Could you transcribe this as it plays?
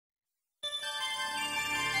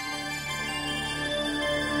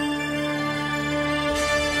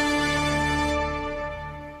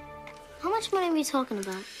much money are we talking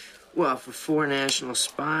about? Well, for 4 national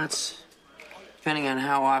spots, depending on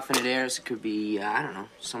how often it airs, it could be, I don't know,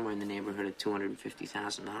 somewhere in the neighborhood of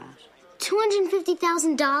 $250,000.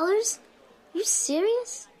 $250,000? You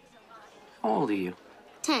serious? How old are you?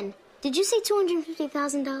 10. Did you say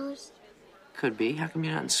 $250,000? Could be. How come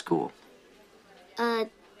you're not in school?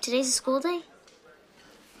 Today's a school day?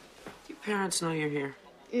 Do your parents know you're here?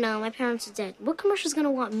 No, my parents are dead. What commercial's gonna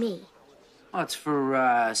want me? Oh, it's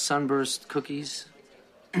for, Sunburst cookies.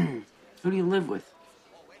 Who do you live with?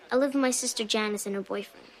 I live with my sister Janice and her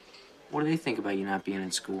boyfriend. What do they think about you not being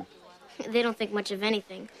in school? They don't think much of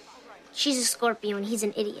anything. She's a Scorpio and he's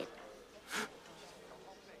an idiot.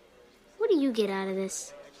 What do you get out of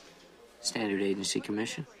this? Standard agency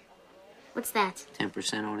commission. What's that?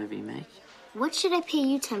 10% on whatever you make. What should I pay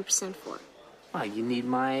you 10% for? Well, you need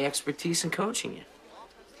my expertise in coaching you.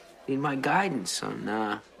 You need my guidance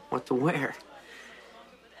on, what to wear.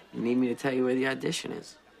 You need me to tell you where the audition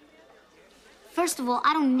is. First of all,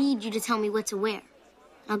 I don't need you to tell me what to wear.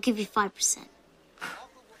 I'll give you 5%.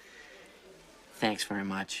 Thanks very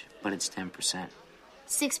much, but it's 10%.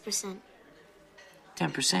 6%.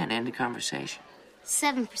 10%, end of conversation.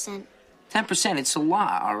 7%. 10%, it's a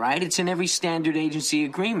law, all right? It's in every standard agency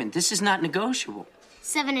agreement. This is not negotiable.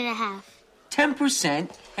 7.5. 10%,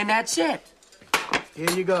 and that's it.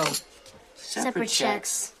 Here you go. Separate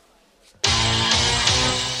checks.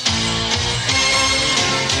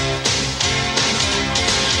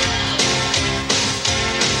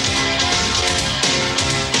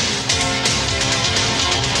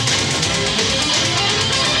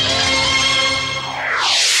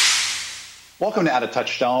 Welcome to Out of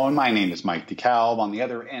Touchstone. My name is Mike DeKalb. On the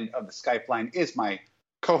other end of the Skype line is my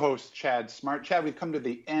co-host, Chad Smart. Chad, we've come to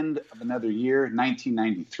the end of another year,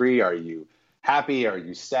 1993. Are you happy? Are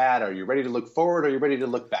you sad? Are you ready to look forward? Or are you ready to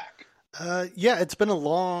look back? Yeah, it's been a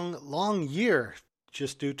long year,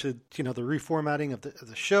 just due to the reformatting of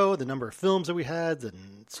the show, the number of films that we had,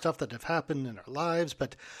 and stuff that have happened in our lives.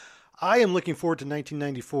 But I am looking forward to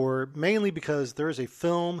 1994, mainly because there is a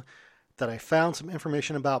film that I found some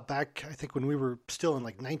information about back, I think when we were still in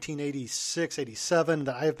like 1986, 87,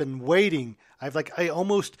 that I have been waiting. When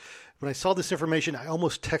I saw this information, I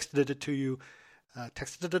almost texted it to you,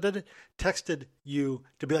 texted you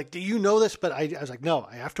to be like, do you know this? But I was like, no,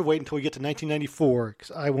 I have to wait until we get to 1994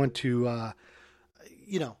 because I want to,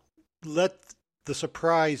 let the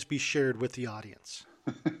surprise be shared with the audience.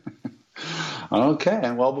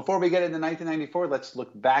 Okay. Well, before we get into 1994, let's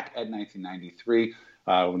look back at 1993.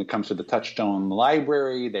 When it comes to the Touchstone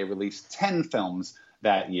Library, they released 10 films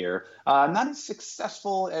that year. Not as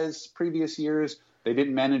successful as previous years. They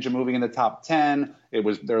didn't manage a movie in the top 10. It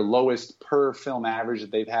was their lowest per film average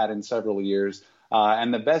that they've had in several years.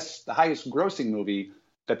 And the highest grossing movie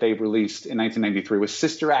that they released in 1993 was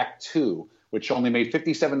Sister Act 2, which only made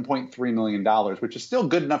 $57.3 million, which is still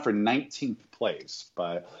good enough for 19th place.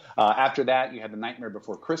 But after that, you had The Nightmare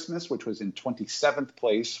Before Christmas, which was in 27th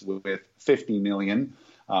place with $50 million.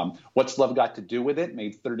 What's Love Got to Do with It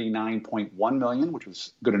made $39.1 million, which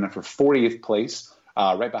was good enough for 40th place.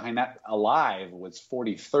 Right behind that, Alive was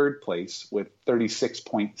 43rd place with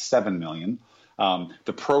 $36.7 million.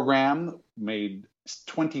 The Program made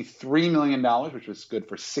 $23 million, which was good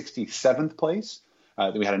for 67th place.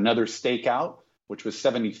 Then we had Another Stakeout, which was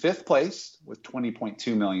 75th place with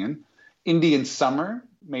 $20.2 million. Indian Summer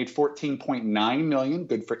made $14.9 million,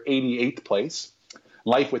 good for 88th place.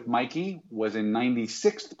 Life with Mikey was in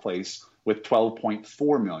 96th place with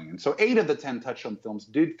 $12.4 million. So 8 of the 10 Touchstone films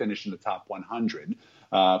did finish in the top 100.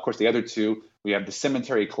 Of course, the other 2, we have The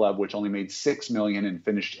Cemetery Club, which only made $6 million and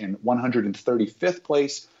finished in 135th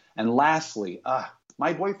place. And lastly,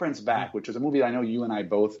 My Boyfriend's Back, which is a movie that I know you and I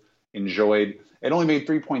both enjoyed. It only made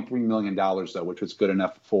 $3.3 million, though, which was good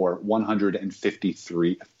enough for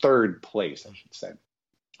 153rd place, I should say.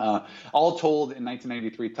 All told, in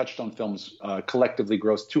 1993, Touchstone Films collectively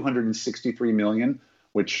grossed $263 million,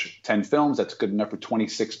 which 10 films, that's good enough for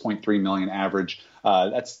 26.3 million average.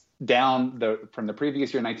 That's down from the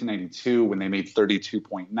previous year, 1992, when they made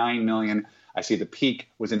 $32.9 million. I see the peak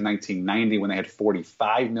was in 1990 when they had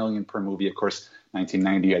 $45 million per movie. Of course,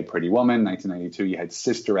 1990 you had Pretty Woman, 1992 you had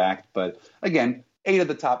Sister Act. But again, 8 of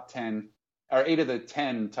the 10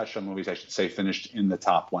 Touchstone movies, I should say, finished in the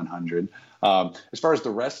top 100. As far as the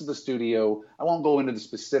rest of the studio, I won't go into the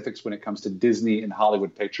specifics when it comes to Disney and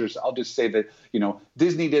Hollywood Pictures. I'll just say that,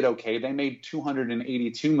 Disney did okay. They made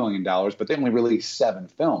 $282 million, but they only released 7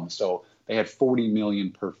 films. So they had $40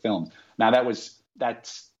 million per film. Now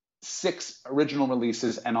that's 6 original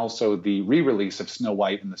releases and also the re-release of Snow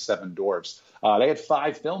White and the Seven Dwarfs. They had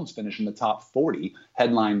 5 films finish in the top 40,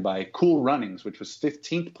 headlined by Cool Runnings, which was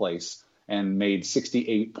 15th place and made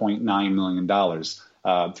 $68.9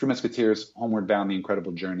 million. Three Musketeers, Homeward Bound, The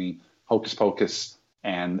Incredible Journey, Hocus Pocus,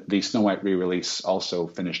 and the Snow White re-release also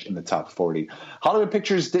finished in the top 40. Hollywood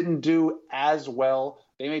Pictures didn't do as well.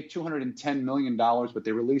 They made $210 million, but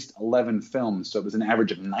they released 11 films, so it was an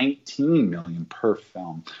average of $19 million per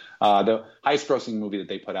film. The highest-grossing movie that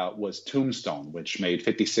they put out was Tombstone, which made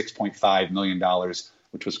 $56.5 million,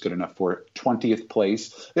 which was good enough for 20th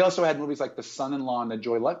place. They also had movies like The Son-in-Law and The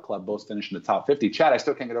Joy Luck Club, both finished in the top 50. Chad, I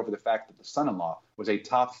still can't get over the fact that The Son-in-Law was a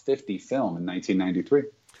top 50 film in 1993.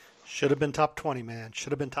 Should have been top 20, man.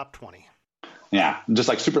 Should have been top 20. Yeah, just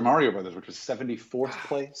like Super Mario Brothers, which was 74th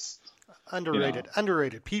place. Underrated,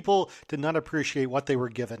 underrated. People did not appreciate what they were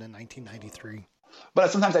given in 1993.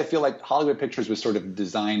 But sometimes I feel like Hollywood Pictures was sort of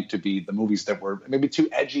designed to be the movies that were maybe too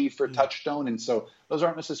edgy for Touchstone, and so those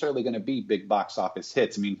aren't necessarily going to be big box office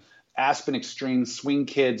hits. I mean, Aspen Extreme, Swing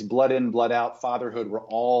Kids, Blood In, Blood Out, Fatherhood were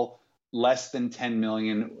all less than 10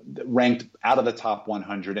 million, ranked out of the top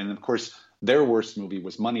 100. And of course, their worst movie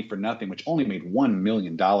was Money for Nothing, which only made $1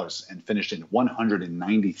 million and finished in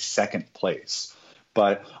 192nd place.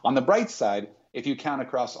 But on the bright side, if you count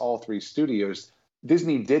across all three studios,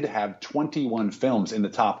 Disney did have 21 films in the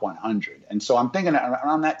top 100. And so I'm thinking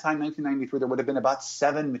around that time, 1993, there would have been about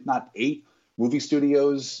 7, if not 8 movie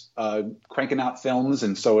studios cranking out films.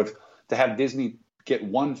 And so to have Disney get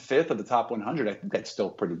 1/5 of the top 100, I think that's still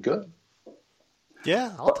pretty good.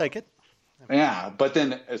 Yeah, I'll take it. Yeah, but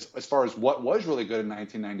then as far as what was really good in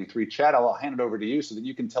 1993, Chad, I'll hand it over to you so that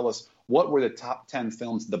you can tell us what were the top 10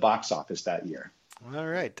 films at the box office that year. All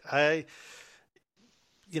right.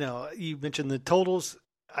 You mentioned the totals.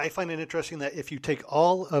 I find it interesting that if you take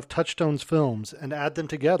all of Touchstone's films and add them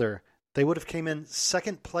together, they would have came in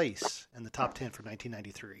second place in the top 10 for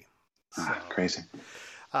 1993. So, crazy.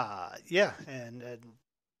 Yeah, and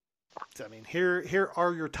I mean, here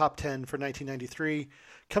are your top 10 for 1993.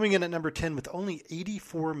 Coming in at number 10 with only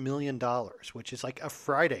 $84 million, which is like a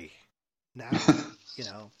Friday now,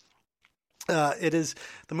 It is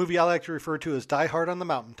the movie I like to refer to as Die Hard on the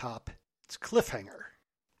Mountaintop. It's Cliffhanger.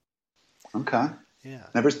 Okay. Yeah.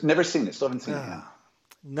 Never seen it. Still haven't seen it yet.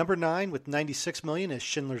 Number 9 with $96 million is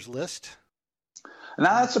Schindler's List.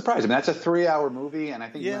 Now that's surprising. I mean, that's a 3-hour movie, and I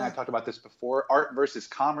think you and I talked about this before. Art versus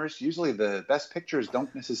commerce. Usually, the best pictures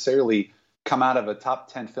don't necessarily come out of a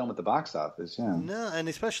top 10 film at the box office. Yeah. No, and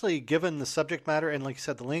especially given the subject matter and, like you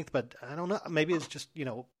said, the length. But I don't know. Maybe it's just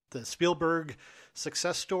the Spielberg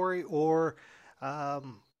success story, or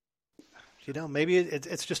maybe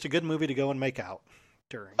it's just a good movie to go and make out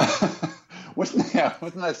during. Wasn't that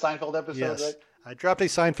a Seinfeld episode? Yes. Right? I dropped a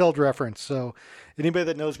Seinfeld reference, so anybody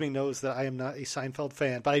that knows me knows that I am not a Seinfeld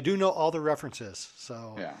fan, but I do know all the references.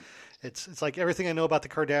 So yeah. It's like everything I know about the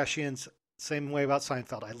Kardashians, same way about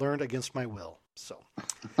Seinfeld. I learned against my will. So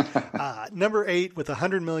number 8 with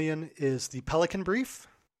 $100 million is The Pelican Brief.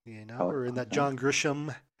 We're in that John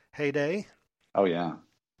Grisham heyday. Oh yeah.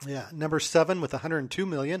 Yeah. Number 7 with $102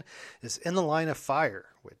 million is In the Line of Fire,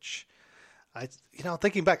 which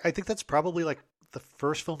thinking back, I think that's probably like the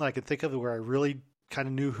first film that I could think of where I really kind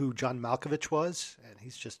of knew who John Malkovich was, and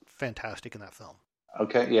he's just fantastic in that film.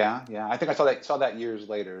 Okay, yeah. I think I saw that years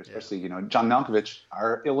later, especially John Malkovich,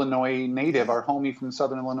 our Illinois native, our homie from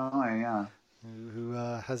Southern Illinois, yeah, who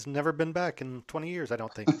has never been back in 20 years, I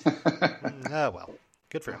don't think. Well,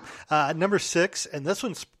 good for him. Number 6, and this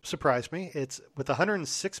one surprised me. It's with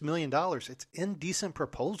 $106 million. It's Indecent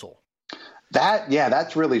Proposal.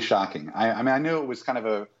 That's really shocking. I mean, I knew it was kind of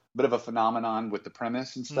a bit of a phenomenon with the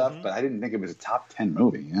premise and stuff, but I didn't think it was a top 10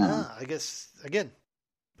 movie. Yeah. I guess, again,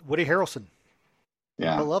 Woody Harrelson.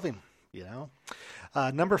 Yeah. I love him,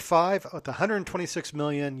 Number 5, with $126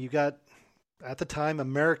 million, you got, at the time,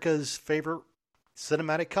 America's favorite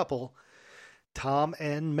cinematic couple, Tom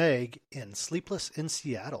and Meg in Sleepless in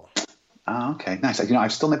Seattle. Oh, okay. Nice.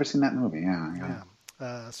 I've still never seen that movie.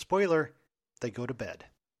 Yeah. Spoiler, they go to bed.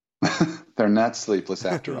 They're not sleepless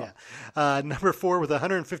after all. Number 4 with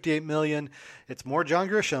 $158 million. It's more John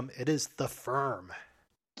Grisham. It is The Firm.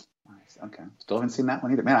 Nice. Okay. Still haven't seen that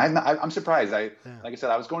one either. Man, I'm surprised. Like I said,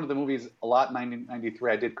 I was going to the movies a lot in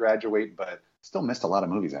 1993. I did graduate, but still missed a lot of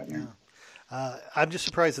movies that year. I'm just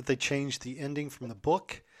surprised that they changed the ending from the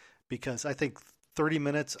book, because I think 30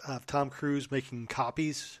 minutes of Tom Cruise making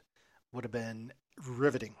copies would have been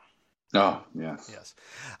riveting. Oh, yes.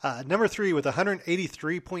 Yes. Number 3 with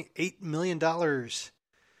 $183.8 million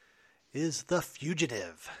is The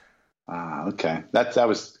Fugitive. Okay. That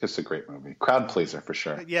was just a great movie. Crowd pleaser for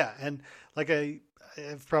sure. Yeah. And like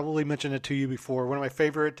I've probably mentioned it to you before, one of my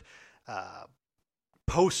favorite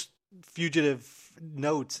post Fugitive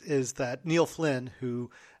notes is that Neil Flynn, who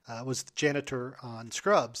was the janitor on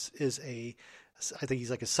Scrubs, I think he's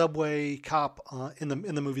like a subway cop in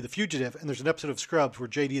the movie The Fugitive. And there's an episode of Scrubs where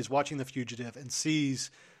JD is watching The Fugitive and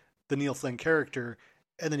sees the Neil Flynn character,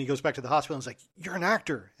 and then he goes back to the hospital and is like, "You're an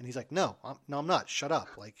actor," and he's like, "No, I'm not. Shut up!"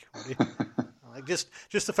 Like, like just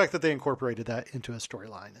the fact that they incorporated that into a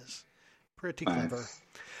storyline is pretty clever.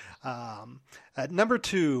 At number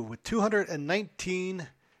 2 with $219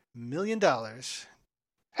 million.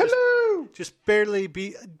 Hello. Just barely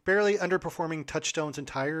underperforming Touchstone's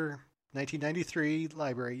entire 1993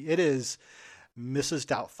 library. It is Mrs.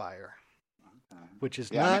 Doubtfire, which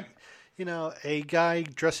is not, a guy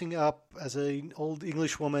dressing up as an old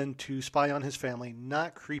English woman to spy on his family.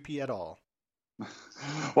 Not creepy at all.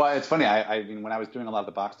 Well, it's funny. I mean, when I was doing a lot of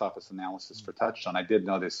the box office analysis for Touchstone, I did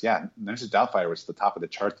notice, Mrs. Doubtfire was at the top of the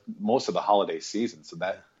chart most of the holiday season. So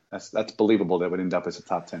that's believable that it would end up as a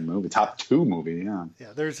top 10 movie, top 2 movie. Yeah.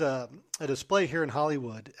 Yeah. There's a display here in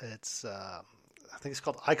Hollywood. It's, I think it's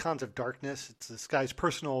called Icons of Darkness. It's this guy's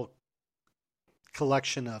personal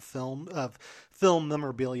collection of film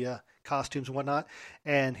memorabilia, costumes and whatnot.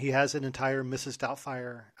 And he has an entire Mrs.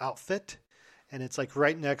 Doubtfire outfit. And it's like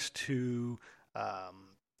right next to,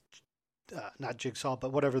 not Jigsaw,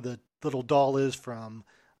 but whatever the little doll is from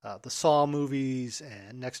the Saw movies,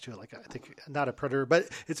 and next to it, like, I think, not a Predator, but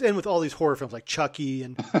it's in with all these horror films like Chucky,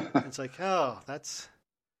 and it's like, oh, that's,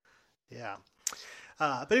 yeah.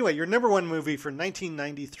 But anyway, your number 1 movie for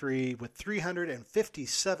 1993 with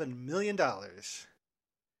 $357 million,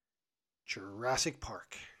 Jurassic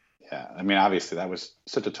Park. Yeah, I mean, obviously that was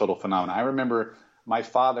such a total phenomenon. I remember my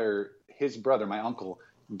father, his brother, my uncle,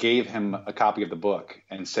 gave him a copy of the book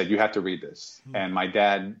and said, "You have to read this." Mm-hmm. And my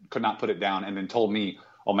dad could not put it down, and then told me,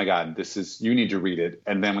 "Oh my God, you need to read it."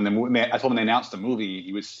 And then I told him they announced the movie,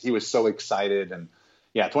 he was so excited. And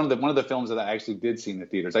yeah, it's one of the films that I actually did see in the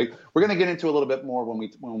theaters. We're going to get into a little bit more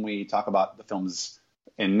when we talk about the films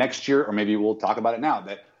in next year, or maybe we'll talk about it now.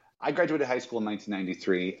 That I graduated high school in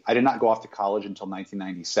 1993. I did not go off to college until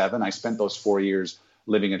 1997. I spent those 4 years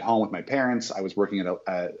living at home with my parents. I was working at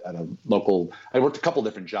a local. I worked a couple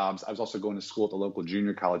different jobs. I was also going to school at the local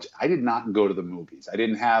junior college. I did not go to the movies. I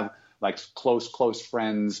didn't have like close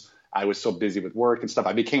friends. I was so busy with work and stuff.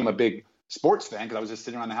 I became a big sports fan because I was just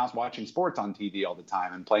sitting around the house watching sports on TV all the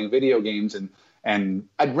time and playing video games. And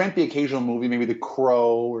I'd rent the occasional movie, maybe The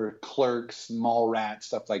Crow or Clerks, Mallrats,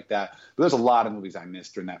 stuff like that. But there's a lot of movies I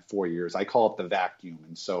missed during that 4 years. I call it the vacuum.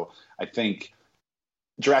 And so I think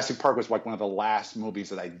Jurassic Park was like one of the last movies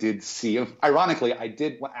that I did see. Ironically,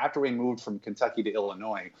 after we moved from Kentucky to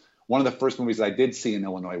Illinois, one of the first movies that I did see in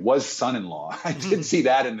Illinois was Son-in-Law. I did see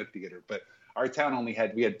that in the theater, but our town we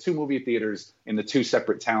had 2 movie theaters in the 2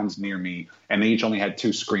 separate towns near me, and they each only had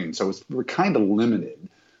 2 screens. So we're kind of limited.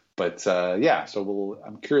 But so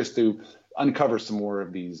I'm curious to uncover some more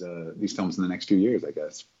of these films in the next few years, I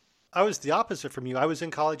guess. I was the opposite from you. I was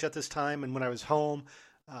in college at this time, and when I was home,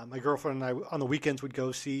 my girlfriend and I on the weekends would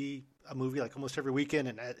go see a movie like almost every weekend.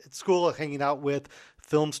 And at school, hanging out with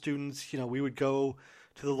film students, we would go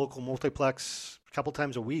to the local multiplex a couple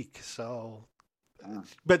times a week. So,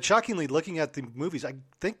 but shockingly, looking at the movies, I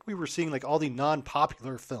think we were seeing like all the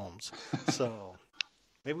non-popular films. So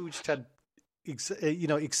maybe we just had,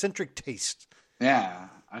 eccentric taste. Yeah.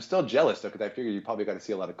 I'm still jealous, though, because I figure you probably got to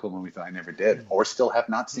see a lot of cool movies that I never did or still have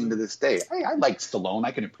not seen to this day. I like Stallone.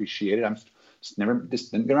 I can appreciate it. I'm just never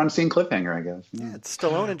been around seeing Cliffhanger, I guess. Yeah, it's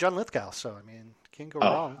Stallone and John Lithgow, so, I mean, can't go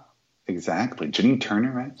wrong. Exactly. Janine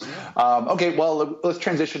Turner, right? Yeah. Okay, well, let's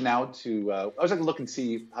transition now to I was going to look and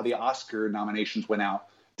see how the Oscar nominations went out.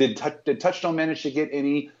 Did Touchstone manage to get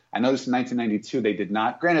any? I noticed in 1992 they did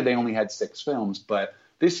not. Granted, they only had 6 films, but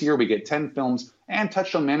this year we get 10 films, and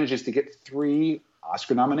Touchstone manages to get 3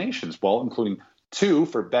 Oscar nominations, well, including 2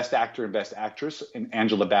 for Best Actor and Best Actress, in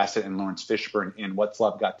Angela Bassett and Lawrence Fishburne in What's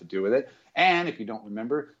Love Got to Do with It. And if you don't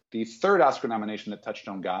remember, the 3rd Oscar nomination that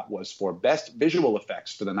Touchstone got was for Best Visual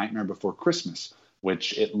Effects for The Nightmare Before Christmas,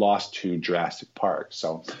 which it lost to Jurassic Park.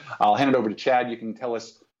 So I'll hand it over to Chad. You can tell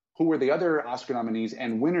us who were the other Oscar nominees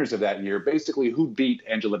and winners of that year, basically who beat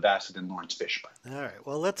Angela Bassett and Lawrence Fishburne. All right,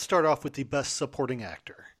 well, let's start off with the Best Supporting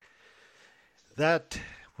Actor. That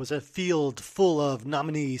was a field full of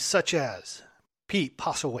nominees such as Pete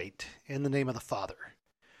Postlethwaite in The Name of the Father.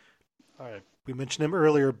 All right, we mentioned him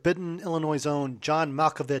earlier. Benton, Illinois' own John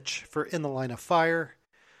Malkovich for In the Line of Fire.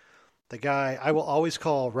 The guy I will always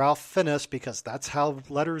call Ralph Fiennes because that's how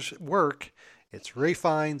letters work. It's Ray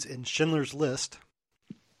Fiennes in Schindler's List.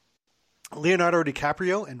 Leonardo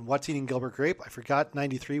DiCaprio in What's Eating Gilbert Grape. I forgot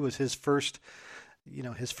 93 was his first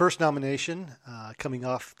nomination, coming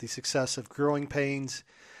off the success of Growing Pains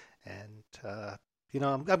And,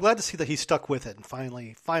 I'm glad to see that he stuck with it and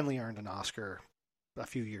finally earned an Oscar a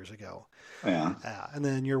few years ago. Yeah. And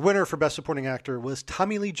then your winner for Best Supporting Actor was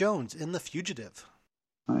Tommy Lee Jones in The Fugitive.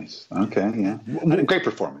 Nice. Okay. Yeah. Great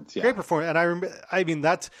performance. Yeah. Great performance. And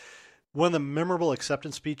that's one of the memorable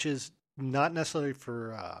acceptance speeches, not necessarily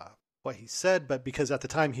for what he said, but because at the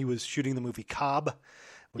time he was shooting the movie Cobb,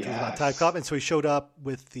 which was about Ty Cobb. And so he showed up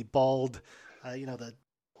with the bald, the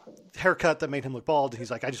haircut that made him look bald. He's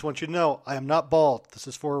like, I just want you to know, I am not bald. This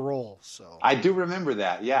is for a role. So I do remember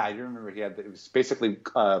that. Yeah, I do remember it was basically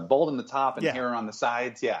bald on the top and hair on the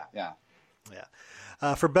sides. Yeah.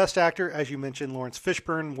 For Best Actor, as you mentioned, Lawrence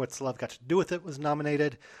Fishburne, What's Love Got to Do with It, was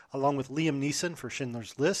nominated, along with Liam Neeson for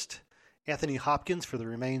Schindler's List, Anthony Hopkins for The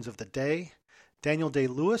Remains of the Day, Daniel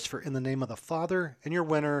Day-Lewis for In the Name of the Father, and your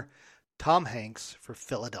winner, Tom Hanks for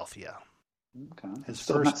Philadelphia. Okay. His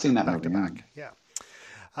Still first not seen that back-to-back. Yeah.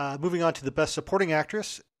 Moving on to the Best Supporting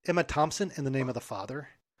Actress, Emma Thompson in The Name of the Father,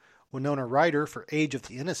 Winona Ryder for Age of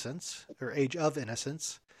Innocence.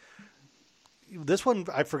 This one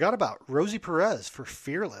I forgot about. Rosie Perez for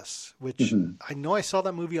Fearless, which I know I saw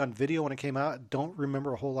that movie on video when it came out. Don't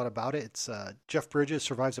remember a whole lot about it. It's Jeff Bridges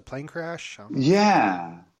survives a plane crash.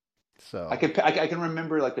 Yeah. So I can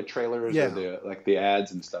remember like the trailers or the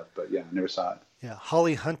ads and stuff, but I never saw it. Yeah,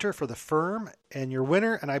 Holly Hunter for The Firm, and your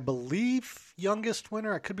winner, and I believe youngest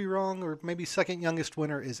winner, I could be wrong, or maybe second youngest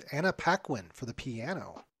winner is Anna Paquin for The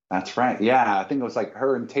Piano. That's right. Yeah, I think it was like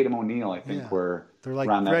her and Tatum O'Neal. I think were they're like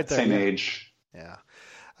around that right same age. Yeah,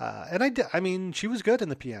 and she was good in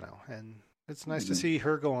The Piano, and it's nice to see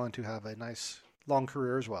her go on to have a nice long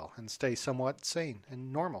career as well and stay somewhat sane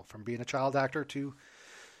and normal from being a child actor to,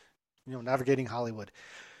 navigating Hollywood.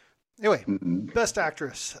 Anyway, Best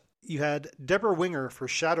Actress, you had Deborah Winger for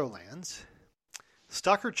Shadowlands,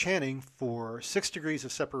 Stockard Channing for 6 Degrees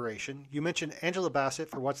of Separation. You mentioned Angela Bassett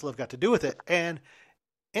for What's Love Got to Do with It, and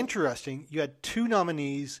interesting, you had 2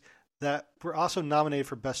 nominees that were also nominated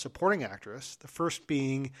for Best Supporting Actress. The first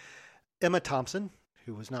being Emma Thompson,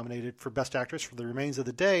 who was nominated for Best Actress for The Remains of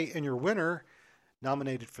the Day, and your winner,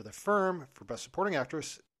 nominated for The Firm for Best Supporting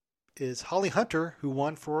Actress, is Holly Hunter, who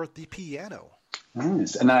won for The Piano.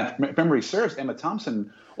 Nice. And then if memory serves, Emma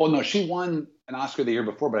Thompson, she won an Oscar the year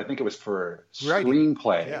before, but I think it was for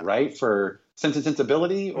screenplay, right? For Sense and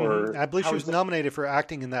Sensibility, or I believe she was nominated for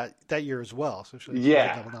acting in that year as well. So she was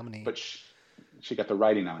a double nominee. But she got the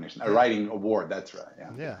writing nomination, a writing award. That's right.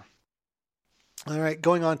 Yeah. All right.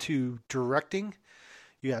 Going on to directing,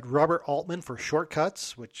 you had Robert Altman for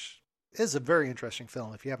Shortcuts, which is a very interesting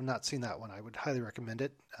film. If you have not seen that one, I would highly recommend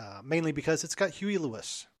it, mainly because it's got Huey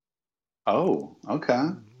Lewis. Oh, okay.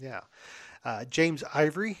 Yeah. James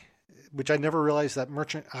Ivory, which I never realized that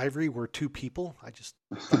Merchant Ivory were 2 people. I just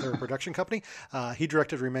thought they were a production company. He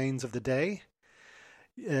directed Remains of the Day.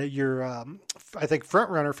 Your, I think,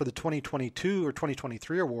 frontrunner for the 2022 or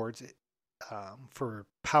 2023 awards for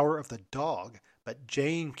Power of the Dog, but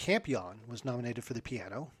Jane Campion was nominated for The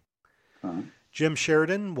Piano. Uh-huh. Jim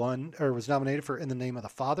Sheridan was nominated for In the Name of the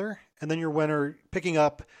Father. And then your winner, picking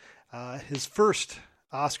up his first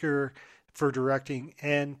Oscar for directing,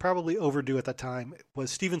 and probably overdue at that time, was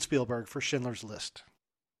Steven Spielberg for Schindler's List.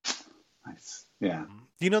 Nice. Yeah.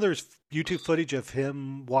 Do you know there's YouTube footage of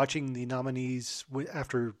him watching the nominees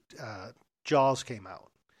after Jaws came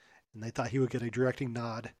out? And they thought he would get a directing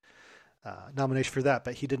nomination for that,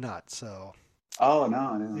 but he did not. So. Oh,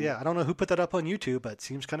 no. Yeah, I don't know who put that up on YouTube, but it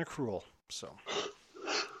seems kind of cruel. So.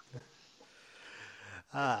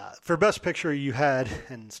 For Best Picture, you had,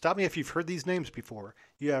 and stop me if you've heard these names before,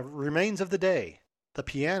 you have Remains of the Day, The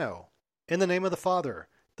Piano, In the Name of the Father,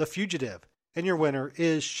 The Fugitive, and your winner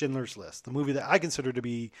is Schindler's List, the movie that I consider to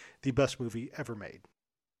be the best movie ever made.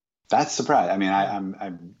 That's surprising. I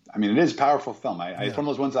mean, it is a powerful film. It's one of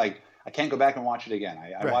those ones I can't go back and watch it again.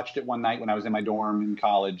 I watched it one night when I was in my dorm in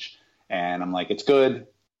college, and I'm like, it's good.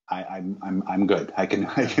 I'm good. I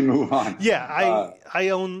can move on. Yeah,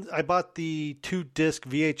 I bought the 2-disc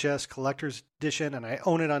VHS collector's edition, and I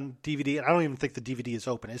own it on DVD. And I don't even think the DVD is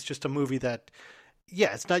open. It's just a movie that,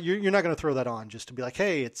 it's not you're not going to throw that on just to be like,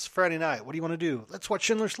 hey, it's Friday night. What do you want to do? Let's watch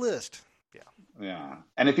Schindler's List. Yeah.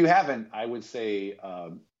 And if you haven't, I would say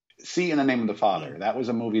see In the Name of the Father. That was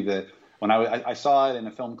a movie that when I saw it in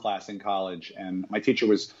a film class in college, and my teacher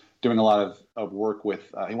was doing a lot of work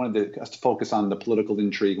with, he wanted us to focus on the political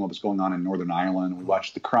intrigue and what was going on in Northern Ireland. We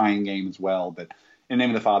watched The Crying Game as well, but In the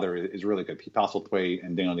Name of the Father is really good. Pete Postlethwaite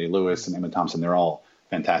and Daniel Day-Lewis and Emma Thompson, they're all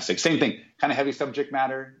fantastic. Same thing, kind of heavy subject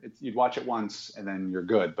matter. You'd watch it once and then you're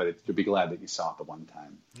good, but you'll be glad that you saw it the one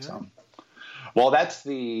time. Yeah. So, well, that's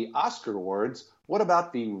the Oscar Awards. What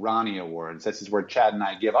about the Ronnie Awards? This is where Chad and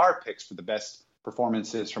I give our picks for the best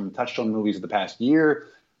performances from Touchstone movies of the past year,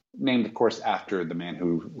 named, of course, after the man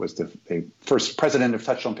who was the first president of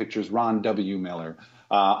Touchstone Pictures, Ron W. Miller.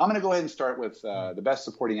 I'm going to go ahead and start with the Best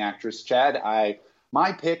Supporting Actress. Chad,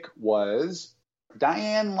 my pick was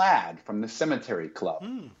Diane Ladd from The Cemetery Club.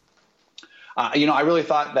 I really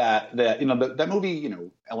thought that that movie,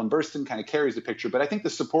 Ellen Burstyn kind of carries the picture, but I think the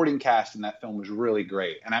supporting cast in that film was really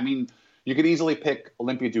great. And I mean, you could easily pick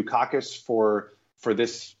Olympia Dukakis for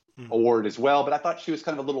this award as well, but I thought she was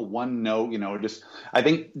kind of a little one note, I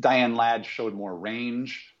think Diane Ladd showed more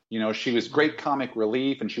range. She was great comic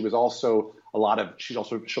relief, and she also showed a lot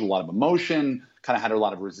of emotion, kind of had a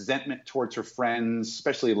lot of resentment towards her friends,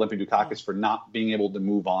 especially Olympia Dukakis for not being able to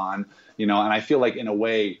move on, and I feel like in a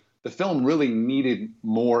way the film really needed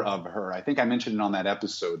more of her. I think I mentioned it on that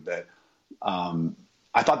episode that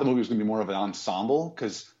I thought the movie was going to be more of an ensemble,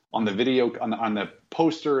 because on the video, on the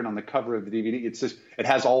poster and on the cover of the DVD, it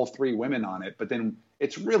has all three women on it, but then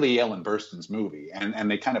it's really Ellen Burstyn's movie,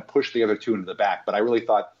 and they kind of push the other two into the back. But I really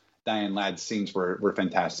thought Diane Ladd's scenes were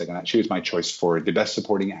fantastic, and she was my choice for the Best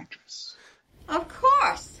Supporting Actress. Of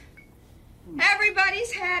course.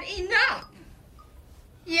 Everybody's had enough.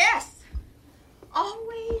 Yes.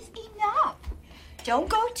 Always enough. Don't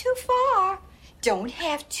go too far. Don't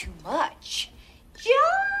have too much.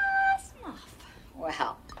 Just enough.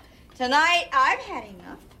 Well, tonight I've had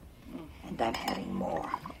enough, and I'm having more.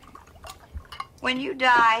 When you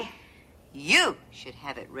die, you should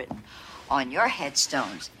have it written on your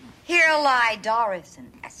headstones. Here lie Doris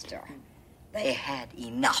and Esther. They had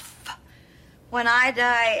enough. When I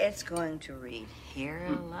die, it's going to read, here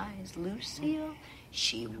lies Lucille.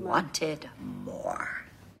 She wanted more.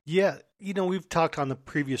 Yeah, we've talked on the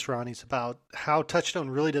previous Ronnies about how Touchstone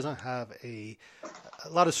really doesn't have a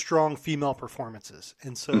lot of strong female performances.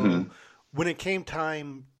 And so when it came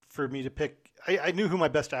time for me to pick, I knew who my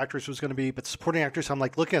best actress was going to be, but supporting actress, I'm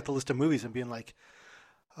like looking at the list of movies and being like,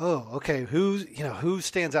 oh, okay, who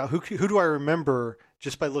stands out? Who do I remember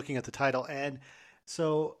just by looking at the title? And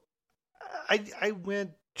so I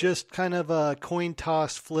went just kind of a coin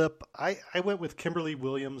toss flip. I went with Kimberly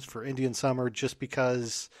Williams for Indian Summer just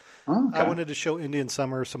because I wanted to show Indian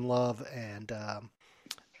Summer some love, and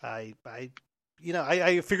I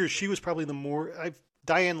figured she was probably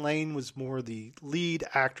Diane Lane was more the lead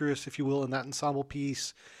actress, if you will, in that ensemble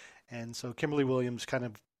piece, and so Kimberly Williams kind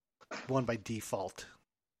of won by default.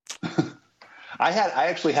 I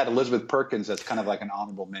actually had Elizabeth Perkins as kind of like an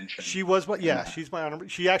honorable mention. She was she's my honorable.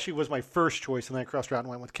 She actually was my first choice, and then I crossed her out and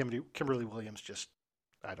went with Kimberly Williams. Just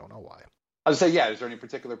I don't know why. I would say, is there any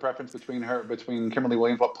particular preference between Kimberly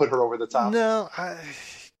Williams? What put her over the top? No,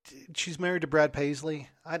 she's married to Brad Paisley.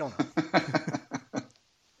 I don't know.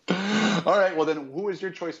 All right, well then, who is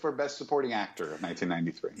your choice for Best Supporting Actor of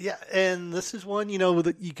 1993? Yeah, and this is one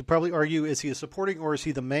that you could probably argue, is he a supporting or is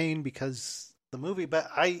he the main, because the movie, but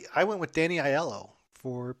I went with Danny Aiello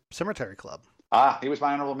for Cemetery Club. He was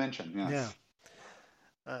my honorable mention. Yes.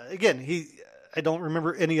 Yeah. Again, I don't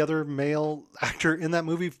remember any other male actor in that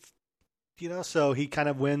movie, so he kind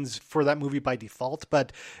of wins for that movie by default.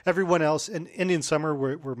 But everyone else, and Indian Summer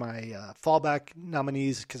were my fallback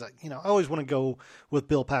nominees, because I always want to go with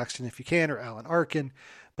Bill Paxton if you can, or Alan Arkin.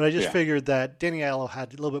 But I just figured that Danny Aiello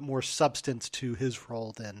had a little bit more substance to his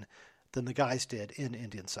role than the guys did in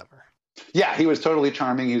Indian Summer. Yeah, he was totally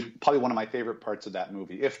charming. He was probably one of my favorite parts of that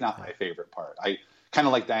movie, if not my favorite part. I kind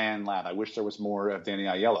of like Diane Ladd. I wish there was more of Danny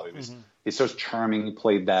Aiello. He's so charming. He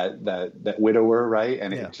played that widower, right?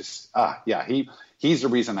 And it just he's the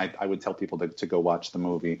reason I would tell people to go watch the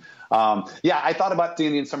movie. I thought about the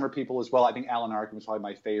Indian Summer people as well. I think Alan Arkin was probably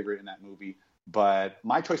my favorite in that movie. But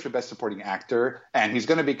my choice for Best Supporting Actor, and he's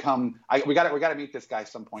going to become we got to meet this guy at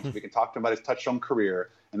some point so we can talk to him about his Touchstone career,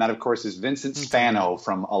 and that of course is Vincent Spano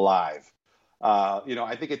from Alive.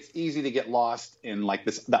 I think it's easy to get lost in like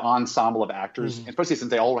the ensemble of actors, especially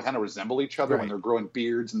since they all kind of resemble each other when they're growing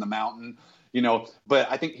beards in the mountain. But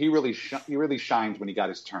I think he really shines when he got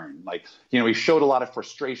his turn. Like, he showed a lot of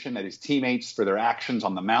frustration at his teammates for their actions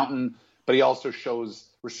on the mountain, but he also shows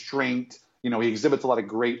restraint. He exhibits a lot of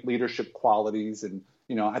great leadership qualities, and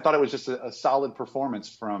I thought it was just a solid performance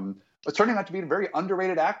from what's turning out to be a very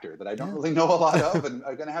underrated actor that I don't really know a lot of, and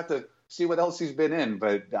I'm going to have to see what else he's been in.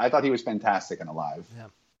 But I thought he was fantastic in Alive.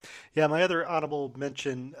 Yeah. My other honorable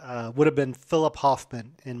mention would have been Philip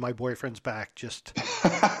Hoffman in My Boyfriend's Back, just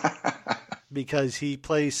because he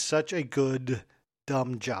plays such a good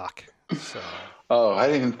dumb jock. So. Oh, I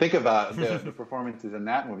didn't even think about the performances in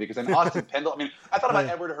that movie, because then Austin Pendleton. I thought about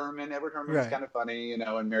Edward Herrmann. Edward Herrmann was kind of funny,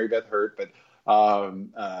 and Mary Beth Hurt, but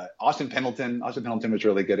Austin Pendleton was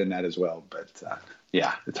really good in that as well. But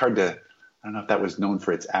it's hard to I don't know if that was known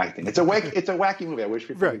for its acting. It's a wacky movie. I wish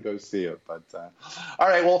people could go see it. But all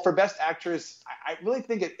right, well, for Best Actress, I really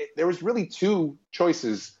think there was really two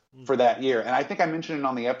choices for that year. And I think I mentioned it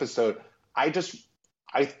on the episode.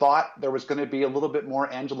 I thought there was going to be a little bit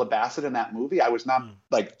more Angela Bassett in that movie. I was not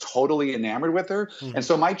like totally enamored with her. And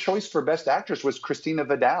so my choice for Best Actress was Christina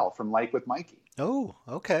Vidal from Life with Mikey. Oh,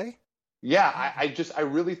 okay. Yeah, I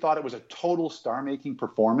really thought it was a total star-making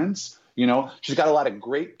performance. You know, she's got a lot of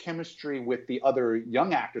great chemistry with the other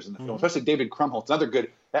young actors in the film, especially David Krumholtz, another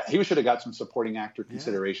good. He should have got some supporting actor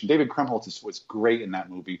consideration. David Krumholtz was great in that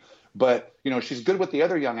movie. But, you know, she's good with the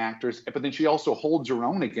other young actors, but then she also holds her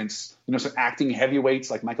own against, you know, some acting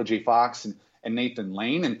heavyweights like Michael J. Fox and Nathan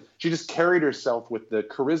Lane. And she just carried herself with the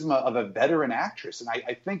charisma of a veteran actress. And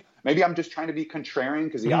I think maybe I'm just trying to be contrarian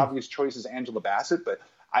because the obvious choice is Angela Bassett, but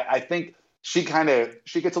I think she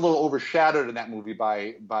gets a little overshadowed in that movie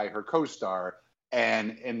by her co-star.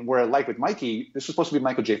 And where Life with Mikey, this was supposed to be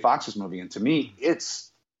Michael J. Fox's movie. And to me, it's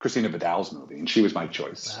Christina Vidal's movie, and she was my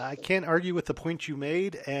choice. I can't argue with the point you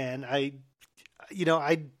made. And I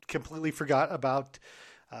completely forgot about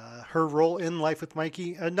her role in Life with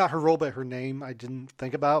Mikey. Not her role, but her name I didn't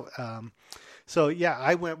think about. So yeah,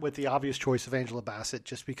 I went with the obvious choice of Angela Bassett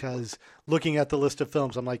just because looking at the list of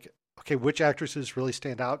films, I'm like, okay, which actresses really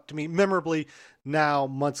stand out to me memorably now,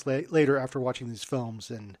 months later after watching these films,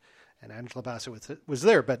 and Angela Bassett was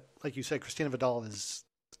there. But like you said, Christina Vidal is,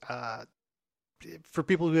 for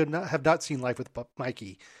people who have not seen Life with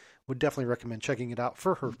Mikey, would definitely recommend checking it out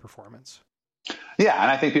for her performance. Yeah, and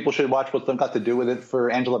I think people should watch what's got to do with it for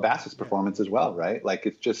Angela Bassett's performance as well, right? Like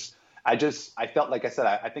it's just, I felt like I said,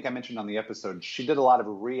 I think I mentioned on the episode, she did a lot of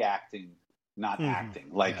reacting, not acting.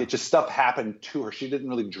 Like it just stuff happened to her. She didn't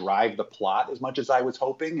really drive the plot as much as I was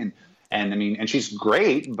hoping. And I mean, and she's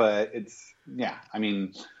great, but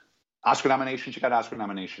Oscar nomination, she got Oscar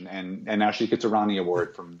nomination, and now she gets a Ronnie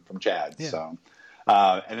Award from Chad. Yeah. So,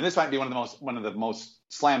 and then this might be one of the most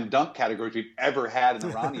slam dunk categories we've ever had in the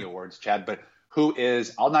Ronnie Awards, Chad. But who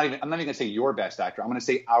is? I'm not even going to say your best actor. I'm going to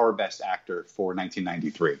say our best actor for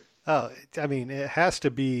 1993. Oh, I mean, it has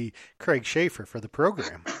to be Craig Schaefer for The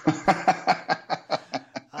Program.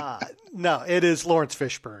 No, it is Lawrence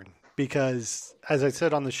Fishburne because, as I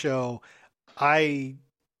said on the show, I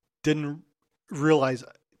didn't realize.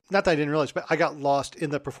 Not that I didn't realize, but I got lost in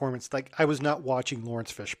the performance. Like I was not watching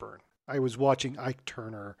Lawrence Fishburne. I was watching Ike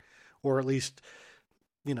Turner, or at least,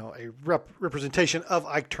 you know, a representation of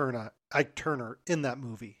Ike Turner in that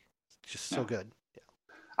movie. Just so good. Yeah.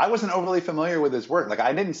 I wasn't overly familiar with his work. Like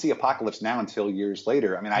I didn't see Apocalypse Now until years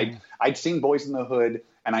later. I mean, I'd seen Boys in the Hood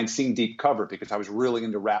and I'd seen Deep Cover because I was really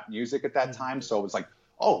into rap music at that time. So it was like,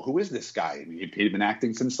 oh, who is this guy? He'd been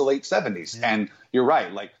acting since the late 70s. Yeah. And you're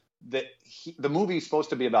right. Like, the movie is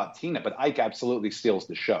supposed to be about Tina, but Ike absolutely steals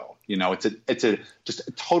the show. You know, it's just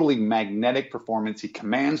a totally magnetic performance. He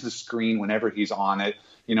commands the screen whenever he's on it.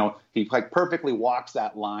 You know, he like perfectly walks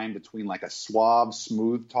that line between like a suave,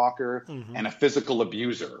 smooth talker and a physical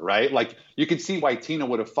abuser, right? Like you can see why Tina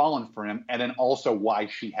would have fallen for him, and then also why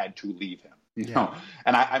she had to leave him. You know,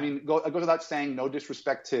 and I mean, it goes without saying, no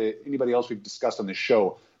disrespect to anybody else we've discussed on this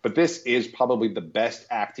show, but this is probably the best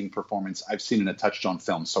acting performance I've seen in a Touchstone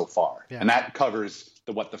film so far. Yeah. And that covers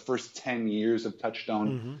the first 10 years of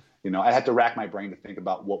Touchstone. You know, I had to rack my brain to think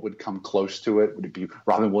about what would come close to it. Would it be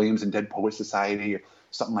Robin Williams in Dead Poets Society or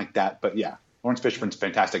something like that? But yeah, Lawrence Fishburne's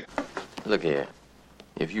fantastic. Look here,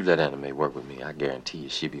 if you let Anna Mae work with me, I guarantee you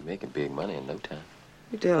she'll be making big money in no time.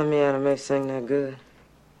 You telling me Anna Mae sing that good?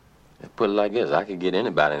 Put it like this, I could get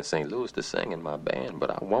anybody in St. Louis to sing in my band, but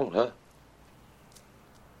I want her.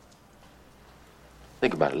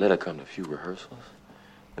 Think about it. Let her come to a few rehearsals.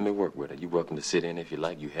 Let me work with her. You're welcome to sit in if you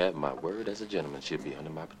like. You have my word as a gentleman. She'll be under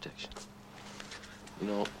my protection. You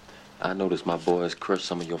know, I noticed my boys crushed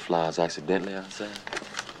some of your flowers accidentally outside.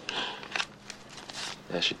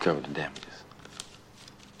 That should cover the damages.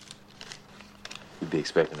 We'll be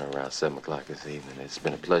expecting her around 7 o'clock this evening. It's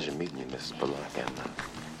been a pleasure meeting you, Mrs. Bullock, and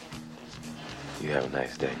you have a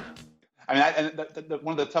nice day. I mean,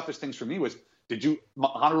 one of the toughest things for me was, did you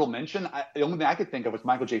honorable mention? The only thing I could think of was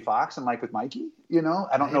Michael J. Fox and Life with Mikey. You know,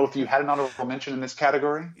 I don't know if you had an honorable mention in this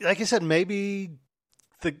category. Like I said, maybe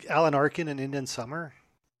the Alan Arkin and Indian Summer,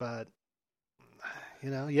 but you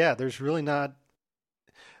know, yeah, there's really not.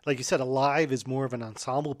 Like you said, Alive is more of an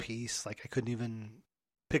ensemble piece. Like I couldn't even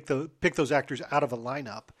pick those actors out of a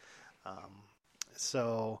lineup.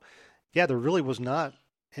 So yeah, there really was not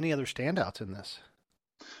any other standouts in this.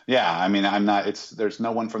 Yeah, I mean, there's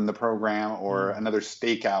no one from The Program or another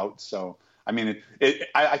Stakeout. So I mean,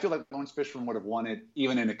 I feel like Lawrence Fishburne would have won it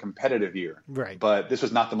even in a competitive year. Right. But this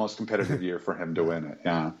was not the most competitive year for him to win it.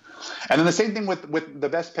 Yeah. And then the same thing with the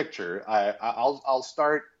Best Picture. I'll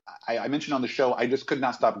start. I mentioned on the show, I just could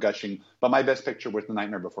not stop gushing, but my Best Picture was The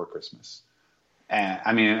Nightmare Before Christmas. And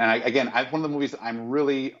I mean, one of the movies that I'm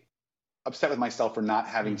really upset with myself for not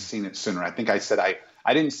having seen it sooner. I think I said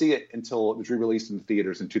I didn't see it until it was re-released in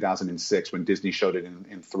theaters in 2006 when Disney showed it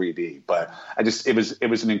in 3D. But it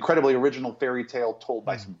was an incredibly original fairy tale told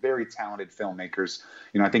by some very talented filmmakers.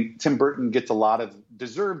 You know, I think Tim Burton gets a lot of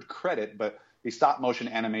deserved credit, but the stop motion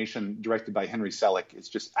animation directed by Henry Selick is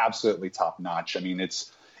just absolutely top notch. I mean,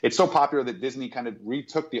 it's so popular that Disney kind of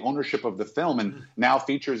retook the ownership of the film and now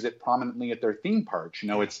features it prominently at their theme parks. You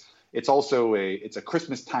know, it's also a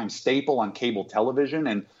Christmas time staple on cable television,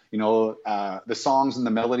 and you know the songs and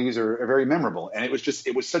the melodies are very memorable. And it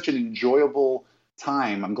was such an enjoyable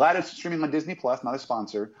time. I'm glad it's streaming on Disney Plus, not a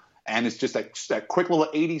sponsor. And it's just that quick little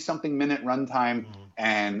 80-something minute runtime,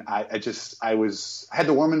 and I had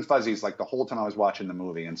the warm and fuzzies like the whole time I was watching the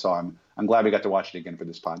movie. And so I'm glad we got to watch it again for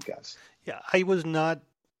this podcast. Yeah,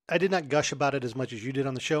 I did not gush about it as much as you did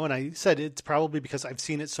on the show, and I said it's probably because I've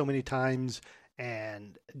seen it so many times,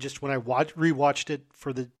 and just when I rewatched it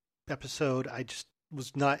for the episode, I just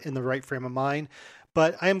was not in the right frame of mind.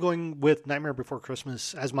 But I am going with Nightmare Before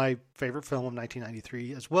Christmas as my favorite film of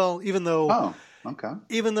 1993 as well, even though,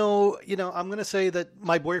 you know, I'm going to say that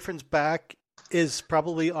My Boyfriend's Back is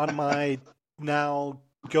probably on my now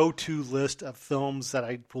go-to list of films that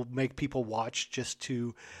I will make people watch just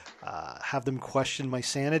to have them question my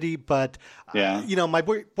sanity. But you know, My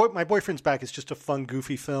Boyfriend's Back is just a fun,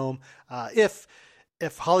 goofy film. If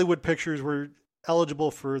Hollywood Pictures were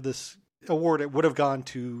eligible for this award, it would have gone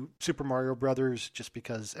to Super Mario Brothers, just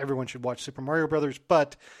because everyone should watch Super Mario Brothers.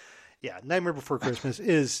 But yeah, Nightmare Before Christmas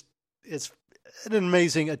is an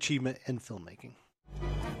amazing achievement in filmmaking.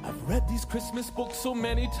 I've read these Christmas books so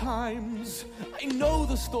many times. I know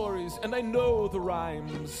the stories and I know the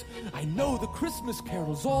rhymes. I know the Christmas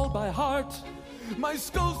carols all by heart. My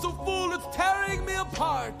skull's so full it's tearing me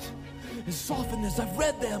apart. As often as I've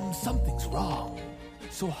read them, something's wrong.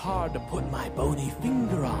 So hard to put my bony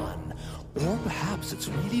finger on. Or perhaps it's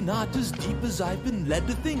really not as deep as I've been led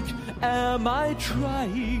to think. Am I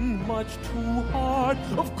trying much too hard?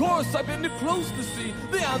 Of course I've been too close to see.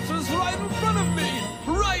 The answer's right in front of me.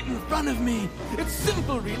 Right in front of me. It's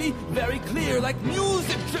simple, really, very clear, like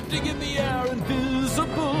music drifting in the air,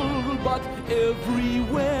 invisible, but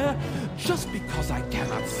everywhere. Just because I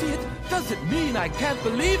cannot see it doesn't mean I can't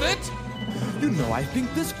believe it. You know, I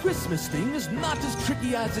think this Christmas thing is not as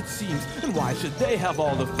tricky as it seems. And why should they have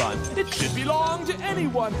all the fun? It should belong to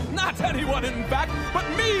anyone. Not anyone, in fact, but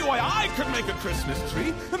me. Why, I could make a Christmas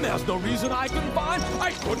tree, and there's no reason I can find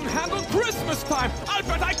I couldn't handle Christmas time. I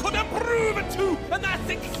bet I could improve it too, and that's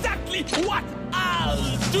exactly what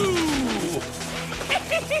I'll do.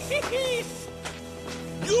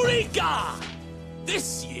 Eureka!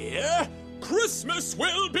 This year, Christmas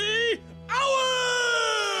will be ours!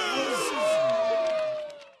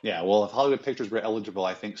 Yeah, well, if Hollywood Pictures were eligible,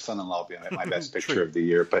 I think Son-in-Law would be my best picture of the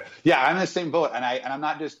year. But yeah, I'm in the same boat, and I'm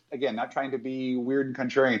not just, again, not trying to be weird and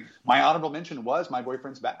contrarian. My honorable mention was My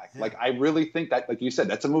Boyfriend's Back. Yeah. Like, I really think that, like you said,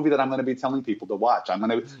 that's a movie that I'm going to be telling people to watch. I'm going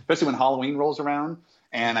to, especially when Halloween rolls around.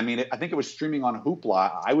 And I mean, I think it was streaming on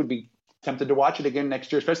Hoopla. I would be tempted to watch it again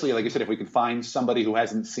next year, especially, like you said, if we could find somebody who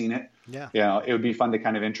hasn't seen it. Yeah, you know, it would be fun to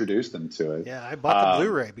kind of introduce them to it. Yeah, I bought the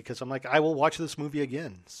Blu-ray because I'm like, I will watch this movie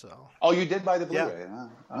again. So. Oh, you did buy the Blu-ray? Yeah.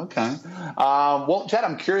 Okay. Well, Chad,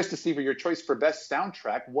 I'm curious to see for your choice for best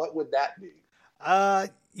soundtrack. What would that be?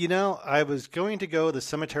 You know, I was going to go The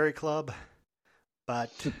Cemetery Club,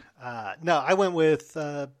 but no, I went with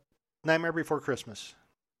Nightmare Before Christmas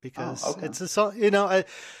because it's a song. You know,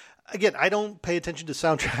 again, I don't pay attention to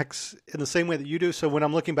soundtracks in the same way that you do. So when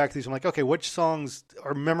I'm looking back at these, I'm like, okay, which songs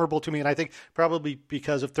are memorable to me? And I think probably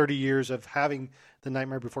because of 30 years of having the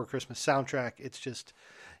Nightmare Before Christmas soundtrack, it's just,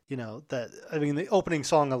 you know, that, I mean, the opening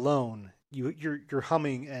song alone, you're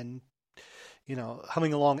humming and, you know,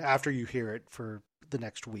 humming along after you hear it for the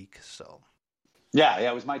next week. So. Yeah,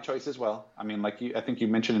 it was my choice as well. I mean, like I think you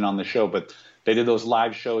mentioned it on the show, but they did those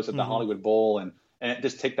live shows at the Hollywood Bowl and it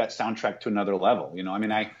just take that soundtrack to another level. You know, I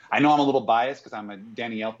mean, I know I'm a little biased because I'm a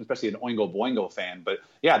Danny Elfman, especially an Oingo Boingo fan. But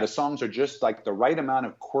yeah, the songs are just like the right amount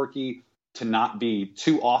of quirky to not be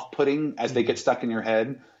too off-putting as they get stuck in your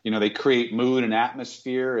head. You know, they create mood and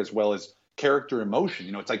atmosphere as well as character emotion.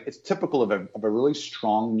 You know, it's typical of a really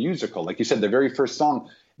strong musical. Like you said, the very first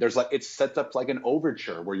song, there's like, it sets up like an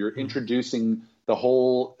overture where you're introducing the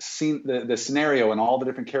whole scene, the scenario and all the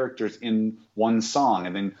different characters in one song.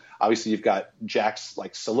 And then obviously you've got Jack's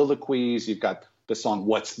like soliloquies. You've got the song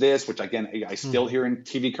What's This, which again, I still hear in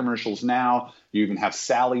TV commercials now. You even have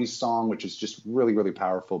Sally's song, which is just really, really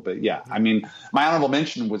powerful. But yeah, I mean, my honorable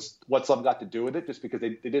mention was What's Love Got to Do with It, just because they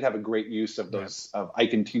did have a great use of those, of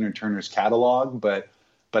Ike and Tina Turner's catalog. But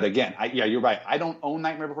again, you're right. I don't own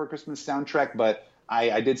Nightmare Before Christmas soundtrack, but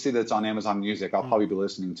I did see that it's on Amazon Music. I'll probably be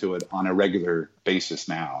listening to it on a regular basis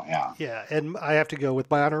now. Yeah. Yeah, and I have to go with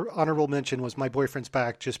my honorable mention was My Boyfriend's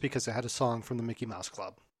Back, just because it had a song from the Mickey Mouse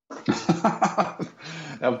Club.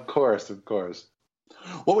 Of course.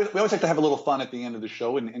 Well, we always like to have a little fun at the end of the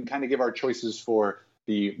show and kind of give our choices for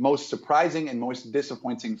the most surprising and most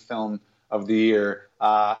disappointing film of the year.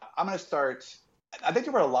 I'm going to start. I think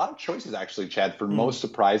there were a lot of choices, actually, Chad, for most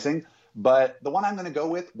surprising. But the one I'm going to go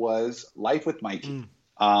with was Life with Mikey.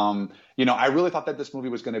 I really thought that this movie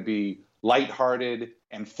was going to be lighthearted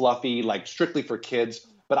and fluffy, like strictly for kids.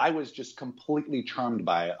 But I was just completely charmed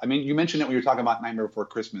by it. I mean, you mentioned it when you were talking about Nightmare Before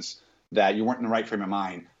Christmas, that you weren't in the right frame of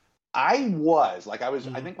mind. I was.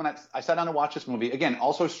 I think when I sat down to watch this movie, again,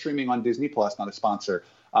 also streaming on Disney Plus, not a sponsor.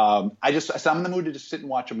 I said, I'm in the mood to just sit and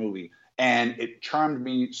watch a movie. And it charmed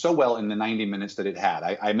me so well in the 90 minutes that it had.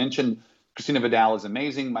 I mentioned Christina Vidal is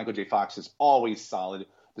amazing. Michael J. Fox is always solid.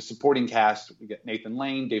 The supporting cast, we get Nathan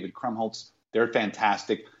Lane, David Krumholtz. They're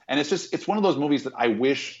fantastic. And it's one of those movies that I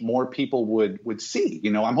wish more people would see.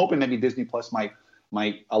 I'm hoping maybe Disney Plus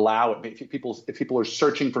might allow it if people are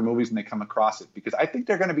searching for movies and they come across it, because I think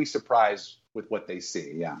they're going to be surprised with what they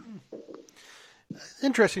see. Yeah.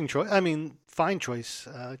 Interesting choice. I mean, fine choice.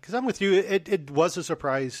 Because I'm with you. It was a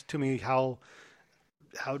surprise to me how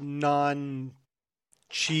non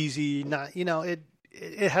cheesy,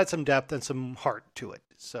 it had some depth and some heart to it.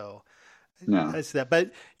 So that's that.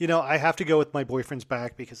 But I have to go with My Boyfriend's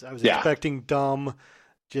Back, because I was expecting dumb,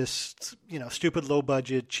 just stupid, low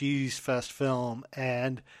budget cheese fest film,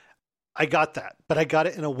 and I got that. But I got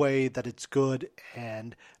it in a way that it's good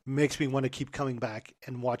and makes me want to keep coming back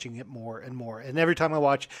and watching it more and more. And every time I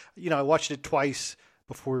watch, I watched it twice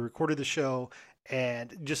before we recorded the show,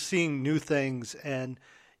 and just seeing new things. And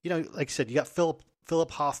like I said, you got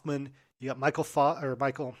Philip Hoffman, you got Matthew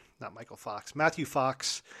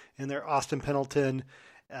Fox in there, Austin Pendleton,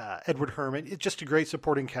 Edward Herman. It's just a great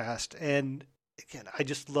supporting cast. And again, I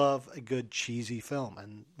just love a good cheesy film.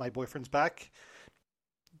 And My Boyfriend's Back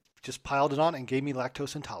just piled it on and gave me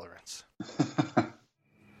lactose intolerance.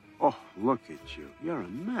 Oh, look at you. You're a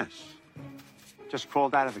mess. Just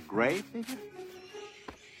crawled out of the grave, did you?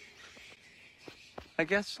 I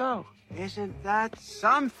guess so. Isn't that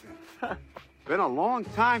something? Been a long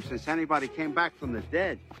time since anybody came back from the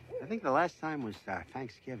dead. I think the last time was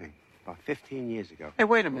Thanksgiving, about 15 years ago. Hey,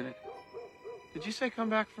 wait a minute. Did you say come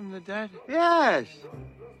back from the dead? Yes.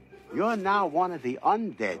 You're now one of the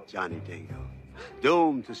undead, Johnny Dingo.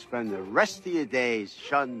 Doomed to spend the rest of your days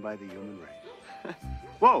shunned by the human race.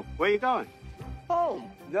 Whoa, where you going?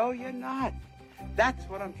 Home. No, you're not. That's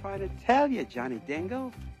what I'm trying to tell you, Johnny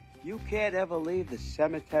Dingo. You can't ever leave the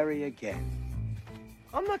cemetery again.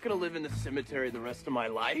 I'm not gonna live in the cemetery the rest of my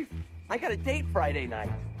life. I got a date Friday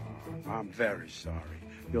night. I'm very sorry.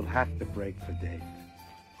 You'll have to break for Dave.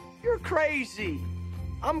 You're crazy.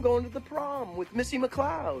 I'm going to the prom with Missy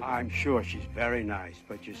McLeod. I'm sure she's very nice,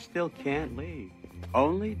 but you still can't leave.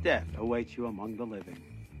 Only death awaits you among the living.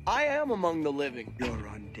 I am among the living. You're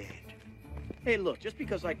undead. Hey, look, just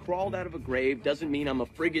because I crawled out of a grave doesn't mean I'm a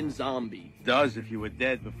friggin' zombie. Does if you were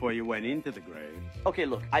dead before you went into the grave. Okay,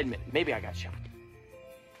 look, I admit it. Maybe I got shot.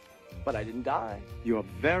 But I didn't die. You're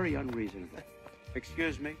very unreasonable.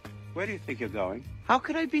 Excuse me, where do you think you're going? How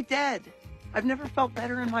could I be dead? I've never felt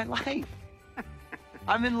better in my life.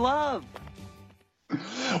 I'm in love.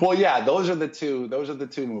 Well, yeah, those are the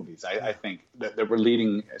two movies I think that we're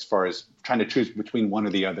leading as far as trying to choose between one or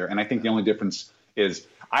the other. And I think the only difference is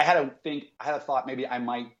I had a thought maybe I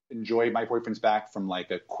might enjoy My Boyfriend's Back from like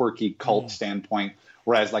a quirky cult standpoint.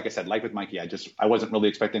 Whereas, like I said, Life with Mikey, I wasn't really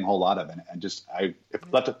expecting a whole lot of it. And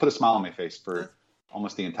it put a smile on my face for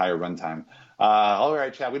almost the entire runtime. All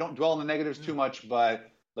right, Chad, we don't dwell on the negatives too much, but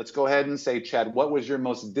let's go ahead and say, Chad, what was your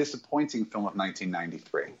most disappointing film of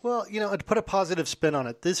 1993? Well, to put a positive spin on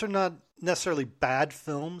it, these are not necessarily bad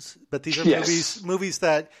films, but these are movies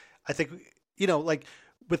that I think, like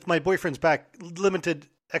with My Boyfriend's Back, limited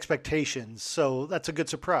expectations. So that's a good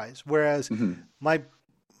surprise. Whereas my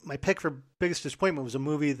pick for biggest disappointment was a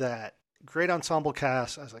movie that great ensemble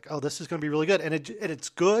cast. I was like, oh, this is going to be really good. And it's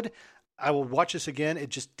good. I will watch this again. It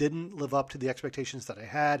just didn't live up to the expectations that I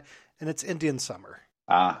had. And it's Indian Summer.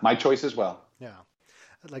 My choice as well. Yeah.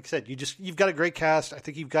 like I said, you've got a great cast. I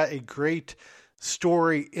think you've got a great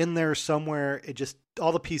story in there somewhere. It just,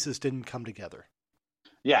 all the pieces didn't come together.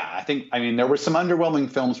 Yeah, I mean, there were some underwhelming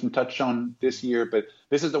films from Touchstone this year, but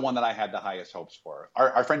this is the one that I had the highest hopes for.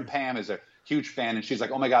 Our friend Pam is a huge fan, and she's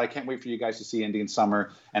like, oh my God, I can't wait for you guys to see Indian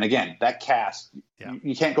Summer. And again, that cast,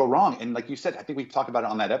 you can't go wrong. And like you said, I think we talked about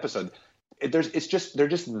it on that episode. They're just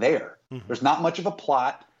there. Mm-hmm. There's not much of a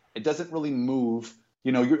plot. It doesn't really move.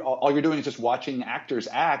 You know, all you're doing is just watching actors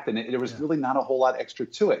act, and there was really not a whole lot extra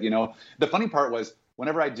to it. You know, the funny part was,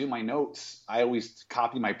 whenever I do my notes, I always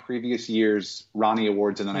copy my previous year's Ronnie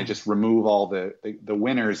Awards, and then I just remove all the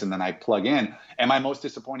winners, and then I plug in. And my most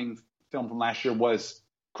disappointing film from last year was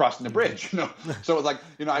Crossing the Bridge. You know, so it was like,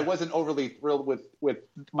 you know, I wasn't overly thrilled with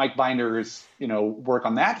Mike Binder's, you know, work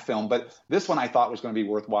on that film, but this one I thought was going to be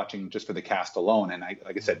worth watching just for the cast alone. And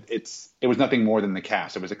like I said, it was nothing more than the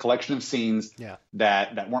cast. It was a collection of scenes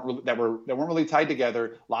that weren't really tied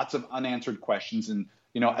together. Lots of unanswered questions. And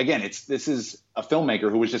you know, again, this is a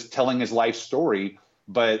filmmaker who was just telling his life story,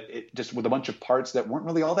 but it just with a bunch of parts that weren't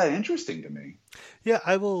really all that interesting to me. Yeah,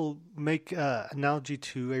 I will make an analogy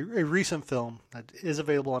to a recent film that is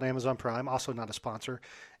available on Amazon Prime, also not a sponsor,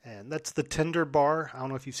 and that's The Tender Bar. I don't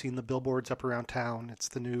know if you've seen the billboards up around town. It's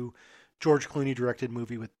the new George Clooney directed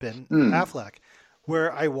movie with Ben Affleck,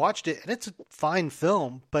 where I watched it, and it's a fine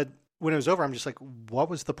film, but when it was over, I'm just like, what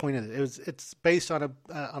was the point of it? It's based on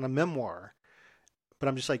a memoir. But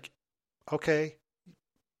I'm just like, okay,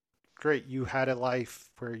 great. You had a life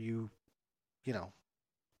where you know,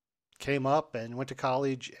 came up and went to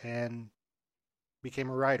college and became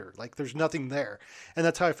a writer. Like, there's nothing there. And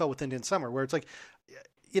that's how I felt with Indian Summer, where it's like,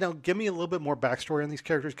 you know, give me a little bit more backstory on these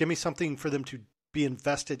characters. Give me something for them to be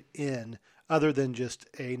invested in other than just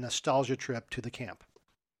a nostalgia trip to the camp.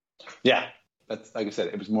 Yeah. That's, like I said,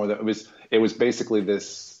 it was more that it was basically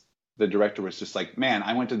this. The director was just like, man,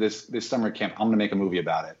 I went to this summer camp. I'm going to make a movie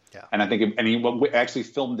about it. Yeah. And I think, he actually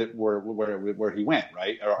filmed it where he went,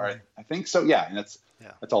 right? Or I think so. Yeah. And that's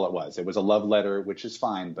all it was. It was a love letter, which is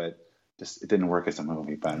fine, but just, it didn't work as a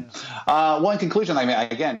movie. But one conclusion, I mean,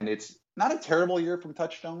 again, it's not a terrible year from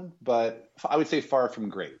Touchstone, but I would say far from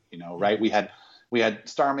great, you know, right? We had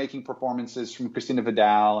star-making performances from Christina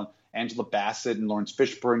Vidal and Angela Bassett and Lawrence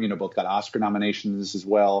Fishburne, you know, both got Oscar nominations as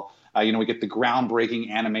well. You know, we get the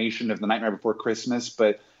groundbreaking animation of The Nightmare Before Christmas,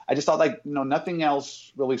 but I just thought, like, you know, nothing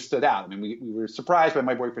else really stood out. I mean, we were surprised by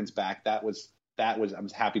My Boyfriend's Back. That was I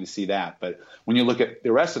was happy to see that. But when you look at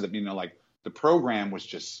the rest of them, you know, like The Program was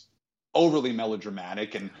just overly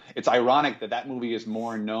melodramatic, and it's ironic that movie is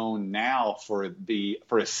more known now for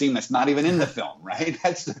a scene that's not even in the film, right?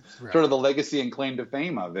 That's sort of the legacy and claim to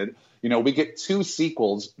fame of it. You know, we get 2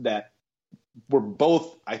 sequels that were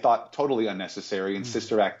both, I thought, totally unnecessary, in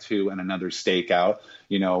Sister Act 2 and Another Stakeout,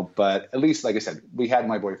 you know, but at least, like I said, we had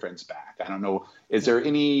My Boyfriend's Back. I don't know, is there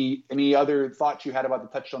any other thoughts you had about the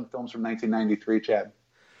Touchstone films from 1993, Chad?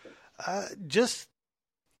 I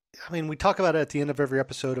mean, we talk about it at the end of every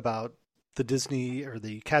episode about the Disney or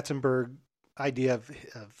the Katzenberg idea of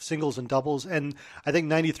singles and doubles, and I think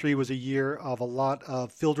 93 was a year of a lot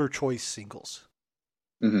of Fielder Choice singles.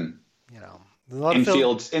 Mm-hmm. You know,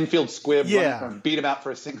 infield squib, beat him out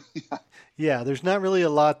for a single. Yeah, there's not really a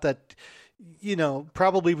lot that, you know,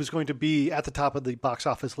 probably was going to be at the top of the box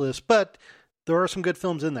office list, but there are some good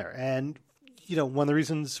films in there. And, you know, one of the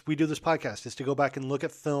reasons we do this podcast is to go back and look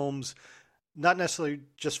at films, not necessarily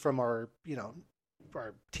just from our, you know,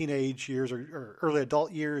 our teenage years or early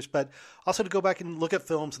adult years, but also to go back and look at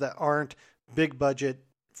films that aren't big budget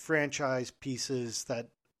franchise pieces that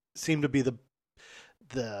seem to be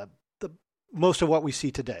the most of what we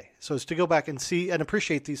see today. So it's to go back and see and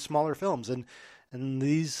appreciate these smaller films, and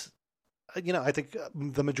these, you know, I think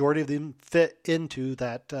the majority of them fit into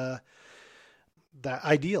that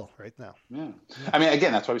ideal right now. Yeah. I mean,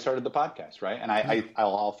 again, that's why we started the podcast, right? And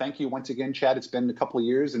I'll thank you once again, Chad. It's been a couple of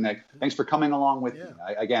years, and thanks for coming along with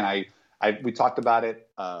me. We talked about it.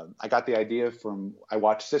 I got the idea I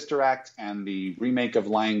watched Sister Act and the remake of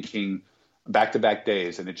Lion King back-to-back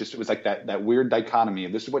days, and it was like that weird dichotomy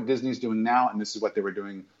of this is what Disney's doing now, and this is what they were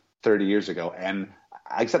doing 30 years ago. And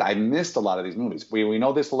like I said, I missed a lot of these movies. We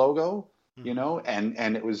know this logo, you know, and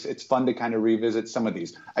it's fun to kind of revisit some of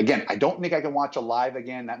these. Again, I don't think I can watch Alive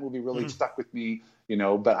again. That movie really stuck with me, you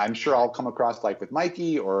know, but I'm sure I'll come across Life with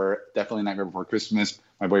Mikey, or definitely Nightmare Before Christmas,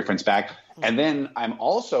 My Boyfriend's Back. And then I'm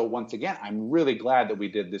also, once again, I'm really glad that we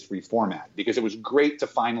did this reformat, because it was great to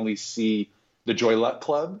finally see the Joy Luck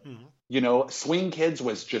Club. Mm-hmm. You know, Swing Kids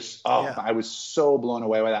was just, I was so blown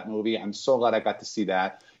away by that movie. I'm so glad I got to see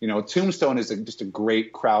that. You know, Tombstone is just a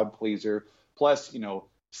great crowd pleaser. Plus, you know,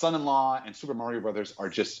 Son-in-Law and Super Mario Brothers are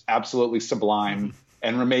just absolutely sublime.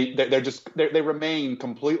 and they remain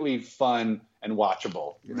completely fun and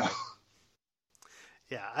watchable. You know.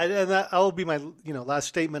 Yeah, and that will be my last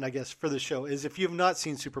statement, I guess, for the show is if you have not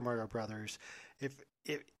seen Super Mario Brothers, if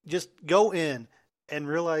just go in and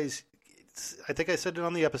realize. I think I said it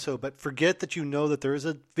on the episode, but forget that you know that there is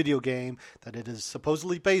a video game that it is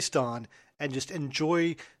supposedly based on, and just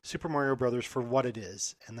enjoy Super Mario Brothers for what it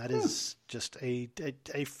is, and that is just a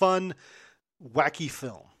fun, wacky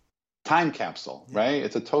film. Time capsule, right?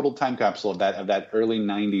 It's a total time capsule of that early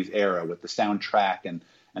 '90s era with the soundtrack and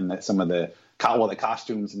some of the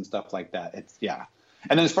costumes and stuff like that. And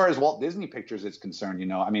then as far as Walt Disney Pictures is concerned,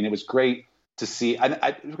 I mean, it was great to see.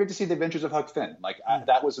 It was great to see The Adventures of Huck Finn.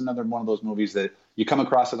 That was another one of those movies that you come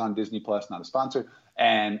across it on Disney Plus, not a sponsor.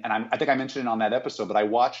 And I think I mentioned it on that episode, but I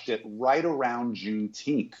watched it right around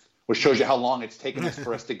Juneteenth, which shows you how long it's taken us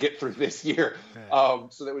for us to get through this year. So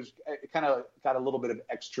it kind of got a little bit of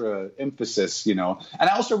extra emphasis, And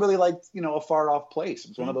I also really liked, A Far Off Place. It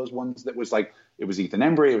was one of those ones that was it was Ethan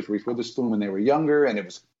Embry, it was Reese Witherspoon when they were younger, and it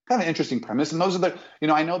was kind of an interesting premise. And those are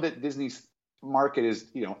I know that Disney's market is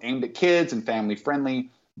aimed at kids and family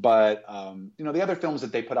friendly, but the other films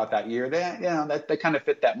that they put out that year, they kind of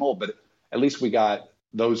fit that mold. But at least we got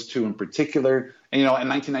those two in particular. And in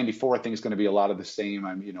 1994, I think it's going to be a lot of the same.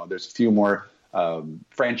 There's a few more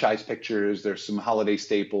franchise pictures. There's some holiday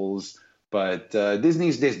staples, but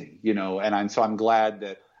Disney's Disney, and so I'm glad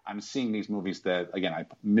that I'm seeing these movies that again I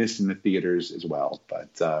miss in the theaters as well.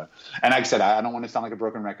 But and like I said, I don't want to sound like a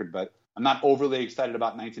broken record, but I'm not overly excited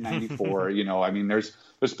about 1994. I mean, there's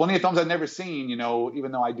plenty of films I've never seen,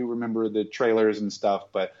 even though I do remember the trailers and stuff.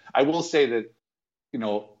 But I will say that,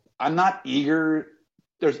 I'm not eager.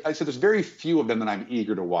 There's very few of them that I'm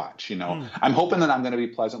eager to watch. I'm hoping that I'm going to be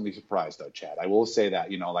pleasantly surprised, though, Chad. I will say that.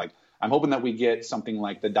 I'm hoping that we get something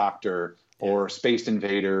like The Doctor or Space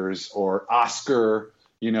Invaders or Oscar,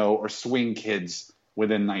 or Swing Kids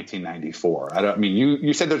within 1994.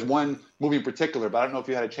 You said there's one movie in particular, but I don't know if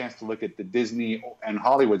you had a chance to look at the Disney and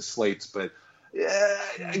Hollywood slates. But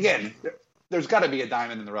again, there's got to be a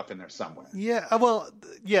diamond in the rough in there somewhere. Yeah, well,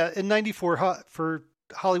 in '94 for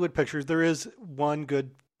Hollywood Pictures, there is one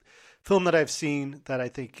good film that I've seen that I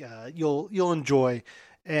think you'll enjoy.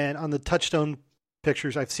 And on the Touchstone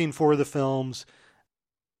Pictures, I've seen 4 of the films.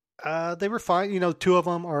 They were fine. 2 of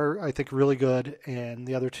them are, I think, really good. And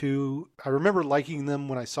the other 2, I remember liking them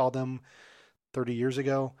when I saw them 30 years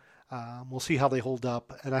ago. We'll see how they hold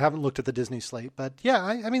up. And I haven't looked at the Disney slate. But yeah,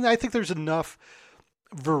 I think there's enough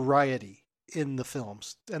variety in the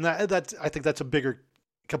films. And I think that's a bigger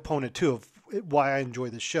component, too, of why I enjoy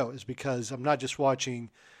this show, is because I'm not just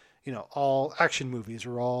watching, all action movies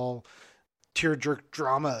or all tear-jerk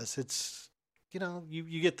dramas. It's,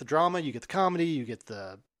 you get the drama, you get the comedy, you get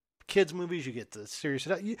the kids movies, you get the serious.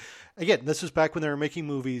 Again, this is back when they were making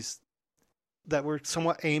movies that were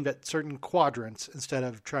somewhat aimed at certain quadrants instead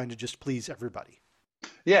of trying to just please everybody.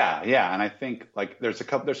 Yeah, and I think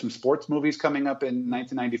there's some sports movies coming up in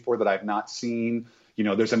 1994 that I've not seen.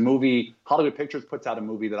 There's a movie, Hollywood Pictures puts out a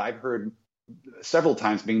movie that I've heard several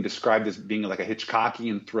times being described as being like a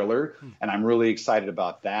Hitchcockian thriller, and I'm really excited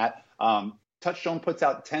about that. Touchstone puts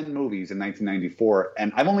out 10 movies in 1994,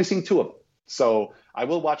 and I've only seen 2 of them. So I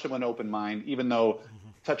will watch them with an open mind, even though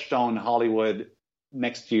Touchstone, Hollywood,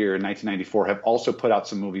 next year, 1994, have also put out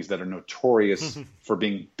some movies that are notorious for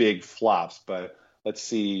being big flops. But let's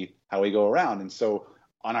see how we go around. And so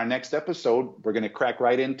on our next episode, we're going to crack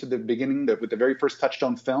right into the beginning with the very first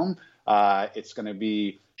Touchstone film. It's going to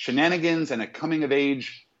be shenanigans and a coming of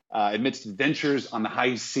age amidst adventures on the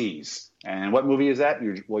high seas. And what movie is that?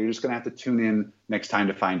 You're just going to have to tune in next time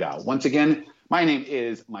to find out. Once again, my name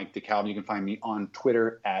is Mike DeKalb. You can find me on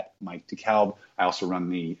Twitter at Mike DeKalb. I also run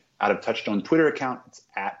the Out of Touchstone Twitter account. It's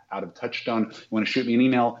at Out of Touchstone. You want to shoot me an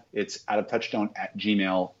email, it's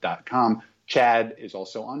outoftouchstone@gmail.com. Chad is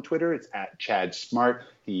also on Twitter. It's at Chad Smart.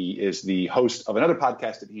 He is the host of another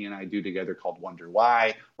podcast that he and I do together called Wonder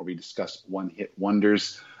Why, where we discuss one-hit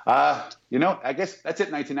wonders. I guess that's it,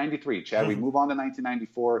 1993. Chad, we move on to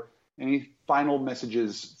 1994. Any final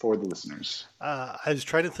messages for the listeners? I was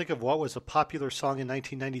trying to think of what was a popular song in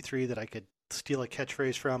 1993 that I could steal a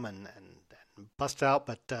catchphrase from and bust out,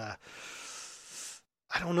 but I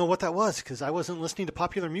don't know what that was because I wasn't listening to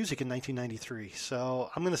popular music in 1993. So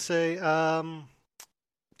I'm going to say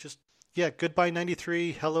goodbye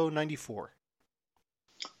 93, hello 94.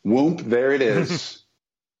 Whoop, there it is.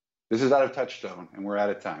 This is Out of Touchstone, and we're out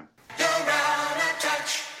of time. You're out of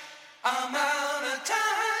touch. I'm out of time.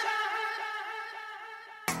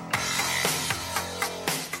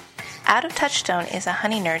 Out of Touchstone is a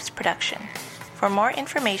Honey Nerds production. For more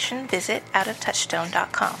information, visit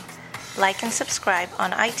outoftouchstone.com. Like and subscribe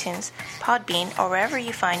on iTunes, Podbean, or wherever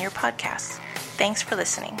you find your podcasts. Thanks for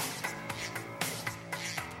listening.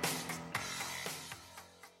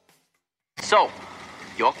 So,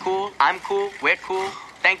 you're cool, I'm cool, we're cool.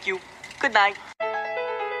 Thank you. Good night.